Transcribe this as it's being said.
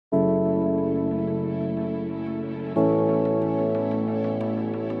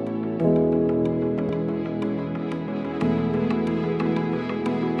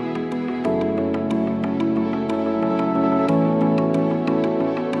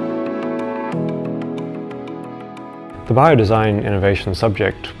The biodesign innovation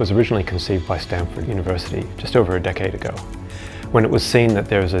subject was originally conceived by Stanford University just over a decade ago, when it was seen that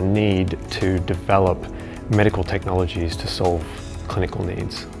there is a need to develop medical technologies to solve clinical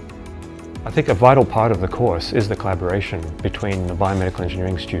needs. I think a vital part of the course is the collaboration between the biomedical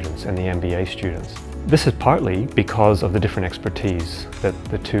engineering students and the MBA students. This is partly because of the different expertise that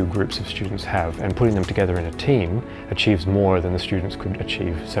the two groups of students have, and putting them together in a team achieves more than the students could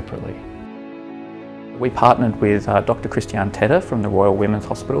achieve separately. We partnered with Dr. Christiane Tedder from the Royal Women's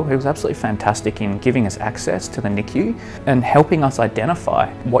Hospital, who was absolutely fantastic in giving us access to the NICU and helping us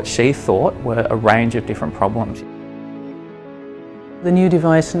identify what she thought were a range of different problems. The new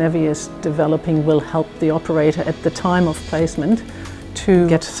device Nevi is developing will help the operator at the time of placement to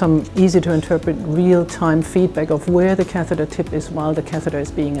get some easy to interpret real-time feedback of where the catheter tip is while the catheter is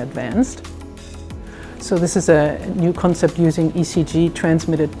being advanced. So this is a new concept using ECG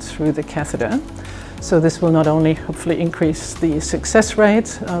transmitted through the catheter. So this will not only hopefully increase the success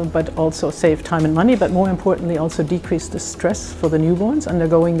rate, but also save time and money, but more importantly also decrease the stress for the newborns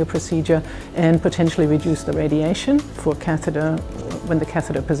undergoing the procedure and potentially reduce the radiation for catheter when the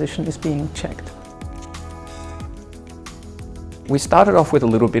catheter position is being checked. We started off with a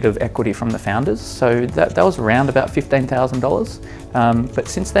little bit of equity from the founders, so that was around about $15,000. But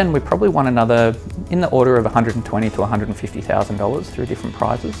since then we probably won another in the order of $120,000 to $150,000 through different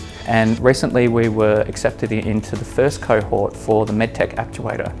prizes. And recently we were accepted into the first cohort for the MedTech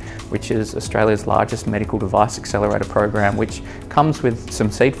Actuator, which is Australia's largest medical device accelerator program, which comes with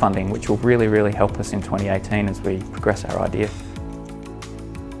some seed funding, which will really help us in 2018 as we progress our idea.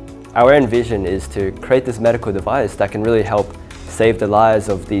 Our end vision is to create this medical device that can really help save the lives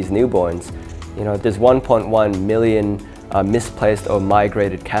of these newborns. You know, there's 1.1 million misplaced or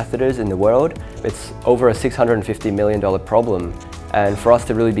migrated catheters in the world. It's over a $650 million problem. And for us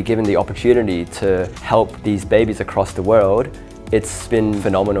to really be given the opportunity to help these babies across the world, it's been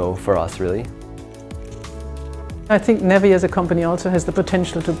phenomenal for us, really. I think Nevi as a company also has the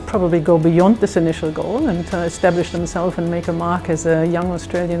potential to probably go beyond this initial goal and establish themselves and make a mark as a young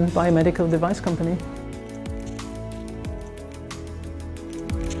Australian biomedical device company.